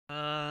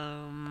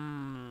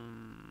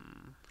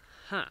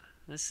Huh,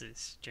 this is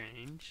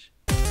strange.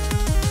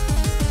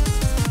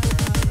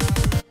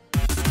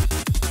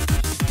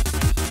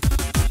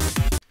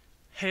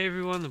 Hey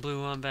everyone, the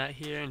Blue Wombat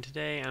here, and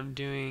today I'm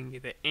doing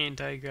the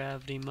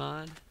anti-gravity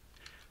mod,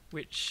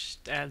 which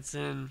adds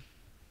in,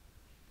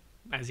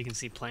 as you can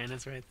see,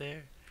 planets right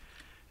there.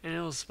 And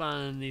it will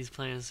spawn these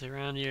planets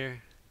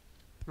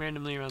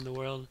randomly around the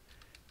world.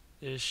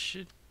 I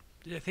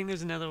think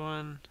there's another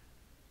one,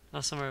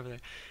 somewhere over there.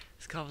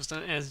 It's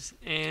cobblestone, it's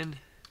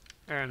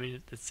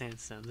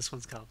sandstone. This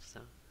one's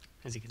cobblestone,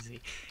 as you can see.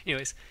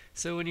 Anyways,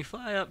 so when you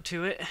fly up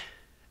to it,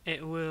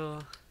 it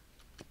will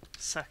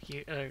suck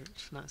you,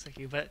 not suck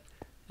you, but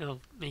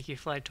it'll make you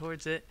fly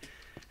towards it,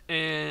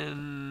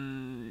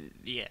 and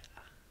yeah,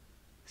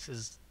 this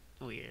is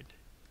weird.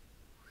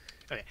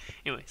 Okay,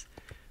 anyways,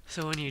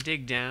 so when you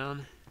dig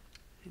down,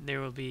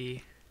 there will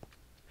be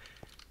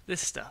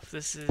this stuff.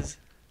 This is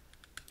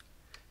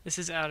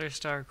outer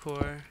star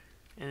core,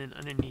 and then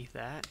underneath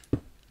that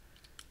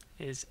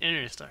is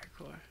inner star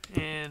core,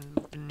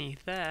 and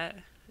beneath that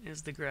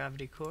is the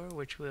gravity core,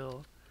 which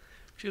we'll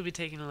be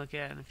taking a look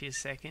at in a few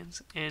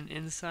seconds. And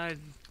inside,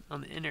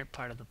 on the inner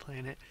part of the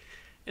planet,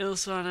 it'll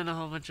spawn in a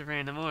whole bunch of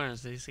random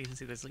ores. As you can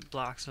see, there's like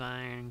blocks of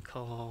iron,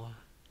 coal,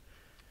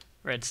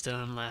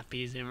 redstone,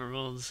 lapis,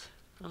 emeralds.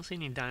 I don't see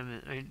any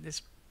diamond. I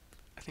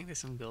think there's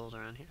some gold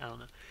around here. I don't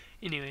know.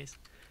 Anyways,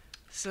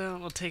 so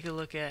we'll take a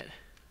look at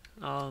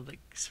all the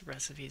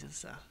recipes and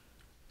stuff.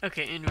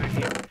 Okay, and right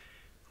here,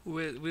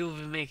 we'll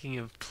be making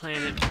a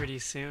planet pretty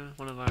soon,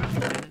 one of our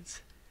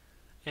planets.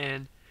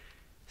 And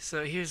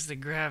so here's the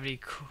gravity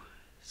core.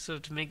 So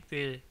to make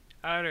the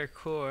outer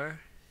core,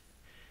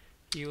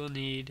 you will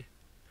need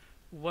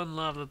one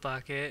lava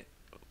bucket,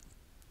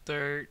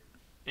 dirt,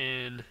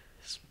 and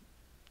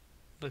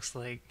looks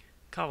like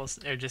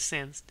cobblestone, or just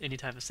sand, any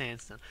type of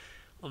sandstone.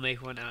 We'll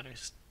make one outer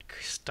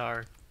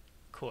star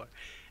core.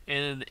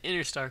 And then the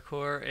inner star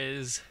core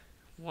is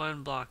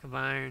one block of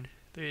iron,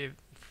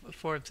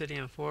 4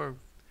 obsidian, 4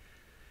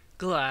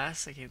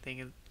 glass. I can't think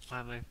of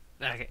why my...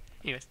 Okay,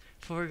 anyways,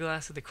 4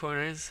 glass at the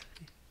corners.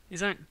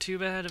 These aren't too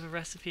bad of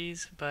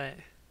recipes, but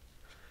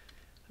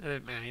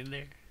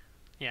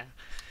yeah.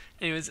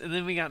 Anyways, and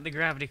then we got the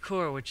gravity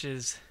core, which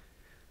is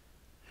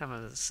how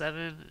much?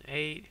 7,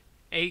 8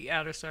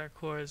 outer star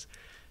cores.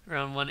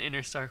 Around 1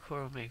 inner star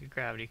core will make a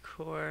gravity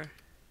core.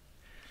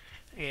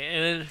 Okay,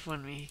 and then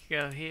when we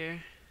go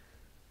here,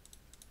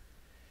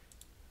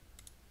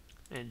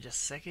 in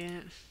just a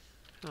second,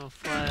 we'll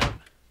fly up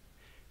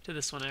to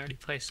this one I already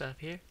placed up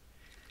here.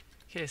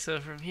 Okay,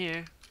 so from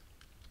here,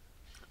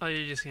 all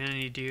you're just gonna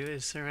need to do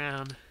is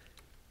surround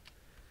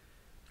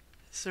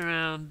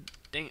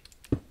the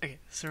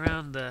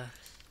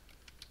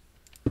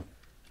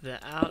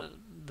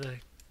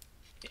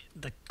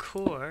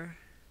core.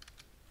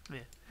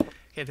 Man.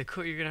 Okay, the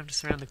core, you're gonna have to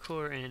surround the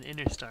core and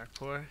inner star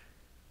core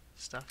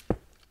stuff,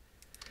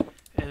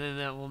 and then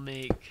that will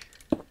make.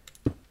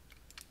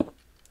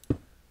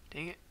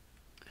 Dang it!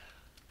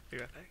 Be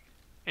right back.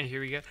 And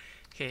here we go.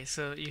 Okay,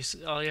 so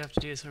all you have to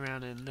do is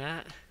surround in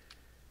that,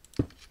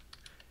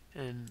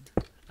 and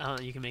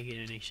you can make it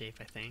any shape.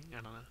 I think, I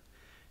don't know.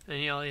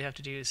 Then all you have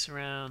to do is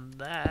surround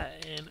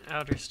that in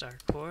outer star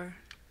core.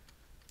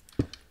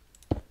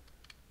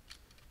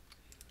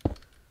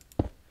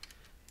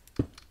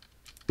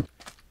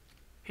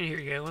 And here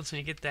we go. Once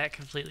we get that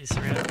completely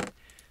surrounded,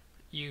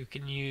 you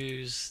can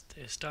use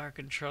the star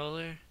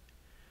controller,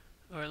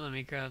 or let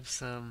me grab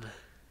some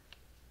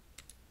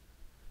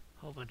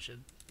whole bunch of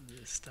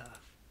this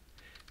stuff.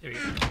 There we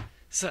go.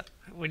 So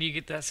when you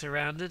get that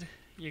surrounded,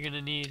 you're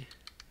gonna need.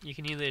 You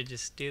can either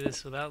just do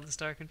this without the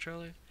star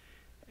controller,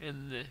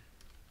 and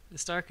the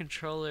star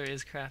controller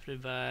is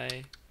crafted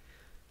by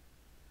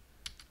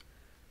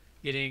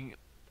getting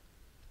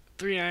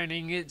 3 iron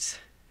ingots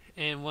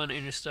and 1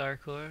 inner star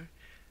core.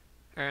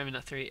 Or I mean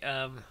not 3,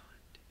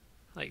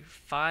 like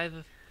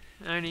 5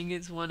 iron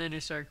ingots, 1 inner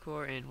star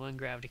core, and 1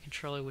 gravity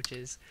controller, which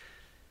is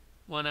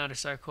 1 outer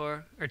star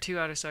core, or 2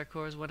 outer star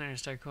cores, 1 inner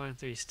star core, and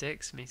 3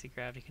 sticks. Makes a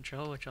gravity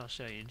controller, which I'll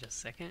show you in just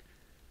a second.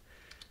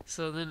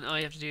 So then all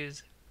you have to do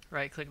is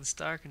right click the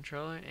star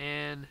controller,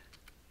 and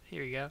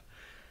here we go,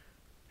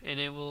 and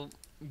it will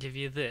give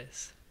you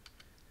this,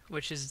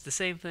 which is the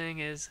same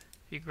thing as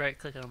if you right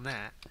click on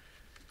that.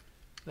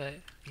 But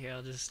here,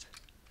 I'll just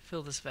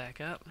fill this back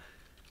up,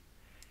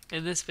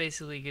 and this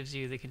basically gives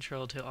you the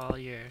control to all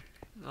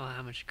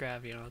how much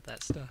gravity and all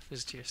that stuff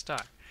is to your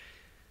star.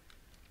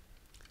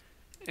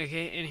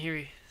 Okay, and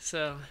here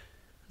so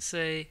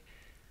say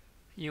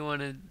you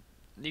wanted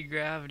the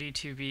gravity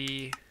to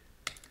be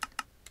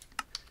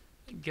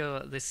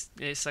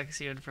it sucks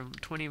you in from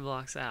 20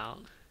 blocks out,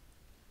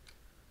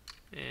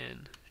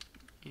 and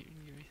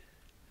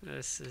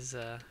this is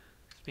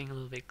being a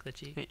little bit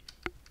glitchy.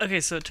 Okay,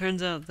 so it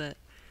turns out that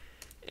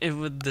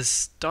with the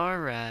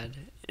star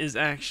rad is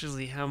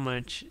actually how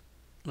much,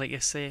 like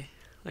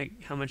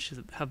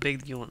how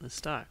big you want the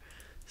star.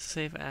 So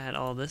say if I add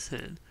all this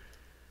in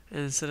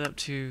and set it up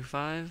to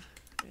 5,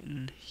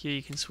 and here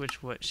you can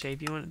switch what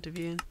shape you want it to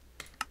be in.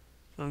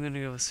 I'm gonna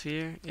go with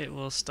sphere. It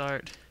will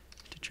start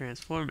to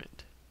transform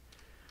it.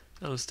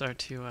 it'll start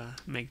to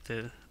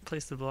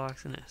place the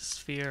blocks in a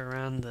sphere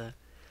around the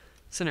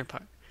center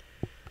part.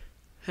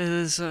 And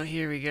then so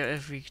here we go.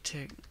 If we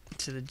take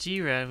to the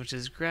G-rad, which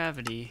is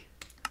gravity,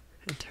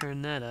 and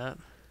turn that up,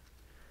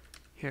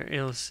 here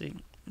it'll see.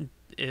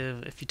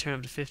 If you turn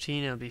up to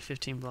 15, it'll be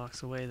 15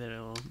 blocks away that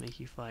it'll make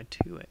you fly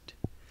to it.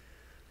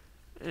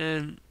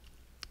 And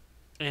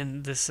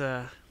this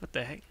what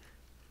the heck?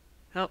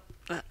 Help!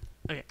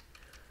 Okay.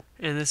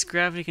 And this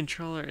gravity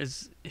controller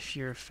is if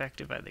you're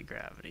affected by the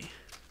gravity.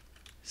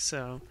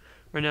 So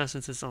right now,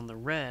 since it's on the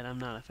red, I'm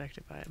not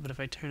affected by it. But if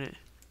I turn it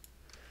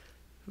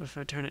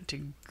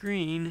to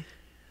green,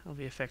 I'll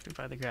be affected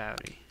by the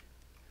gravity.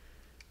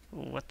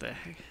 What the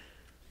heck?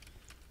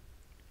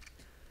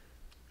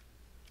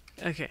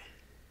 Okay.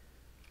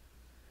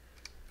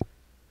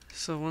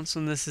 So once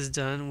when this is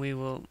done, we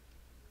will...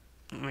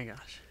 Oh my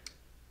gosh.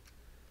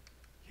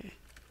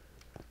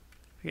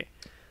 Okay.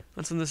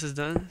 Once when this is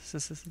done,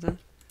 since this is done,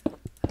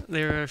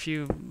 there are a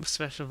few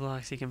special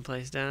blocks you can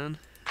place down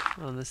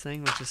on this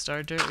thing, which is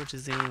star dirt, which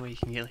is the only way you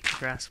can get like a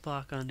grass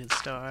block onto the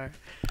star,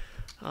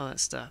 all that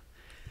stuff.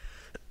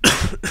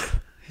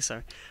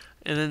 Sorry.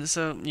 And then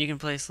so you can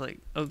place like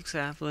oak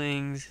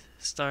saplings,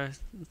 star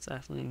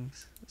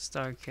saplings,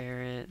 star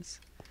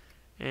carrots,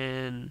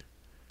 and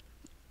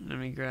let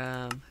me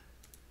grab.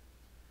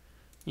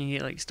 You can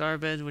get like star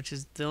beds, which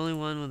is the only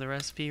one with a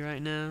recipe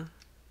right now.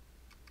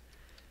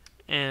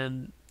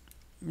 And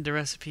the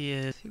recipe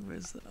is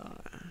where's the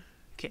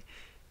okay.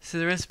 So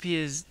the recipe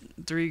is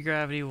 3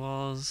 gravity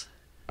walls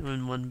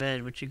in 1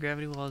 bed, which your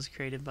gravity wall is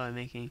created by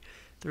making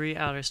 3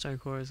 outer star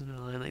cores in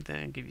a line like that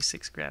and give you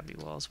 6 gravity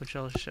walls, which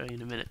I'll show you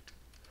in a minute.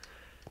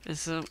 And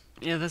so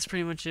yeah, that's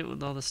pretty much it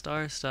with all the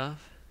star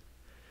stuff.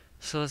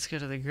 So let's go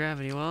to the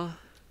gravity wall.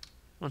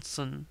 Once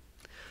on,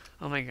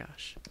 oh my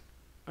gosh,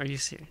 are you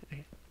serious?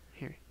 Okay,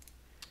 here,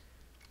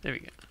 there we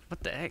go.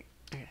 What the heck?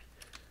 Okay.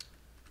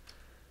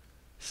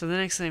 So the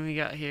next thing we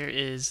got here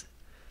is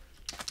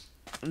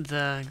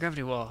the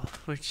gravity wall,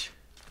 which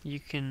you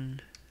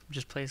can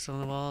just place on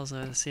the walls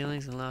or the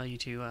ceilings and allow you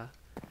to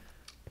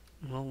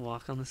well,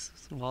 walk on this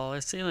wall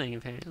or ceiling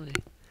apparently.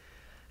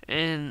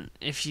 And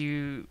if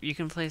you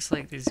can place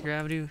like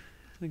the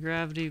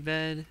gravity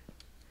bed,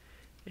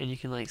 and you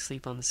can like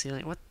sleep on the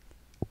ceiling. What?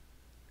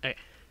 Okay,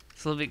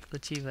 it's a little bit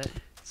glitchy, but it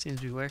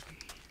seems to be working.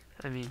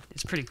 I mean,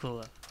 it's pretty cool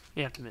though.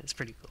 You have to admit, it's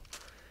pretty cool.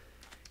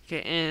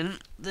 Okay, and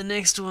the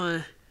next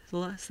one, the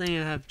last thing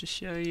I have to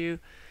show you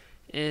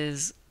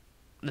is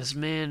this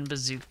man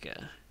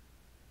bazooka,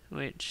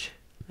 which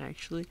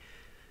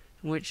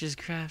is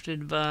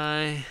crafted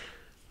by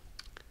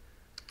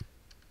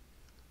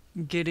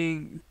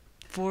getting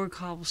 4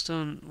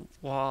 cobblestone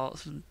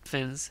walls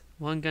fence,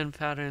 1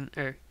 gunpowder,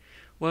 or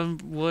 1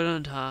 wood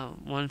on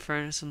top, 1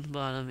 furnace on the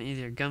bottom,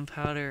 either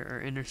gunpowder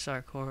or inner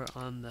star core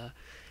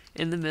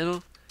in the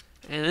middle,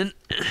 and then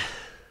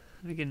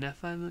let me get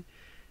enough F5 mode.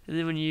 And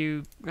then when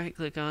you right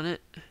click on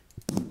it,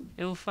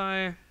 it will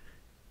fire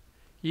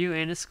you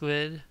and a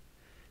squid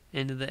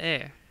into the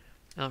air.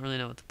 I don't really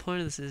know what the point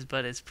of this is,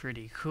 but it's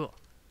pretty cool.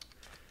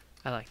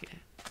 I like it.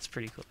 It's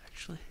pretty cool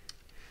actually.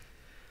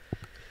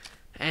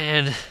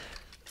 And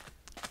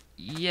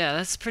yeah,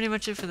 that's pretty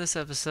much it for this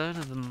episode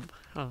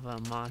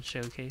of mod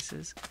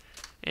showcases.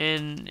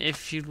 And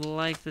if you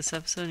like this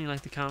episode and you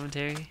like the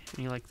commentary and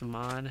you like the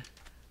mod,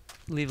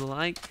 leave a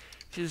like.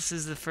 If this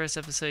is the first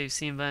episode you've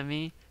seen by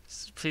me,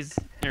 please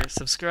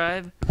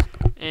subscribe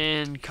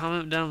and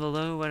comment down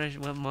below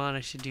what mod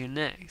I should do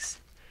next.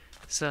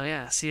 So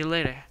yeah, see you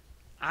later.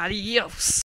 Adios!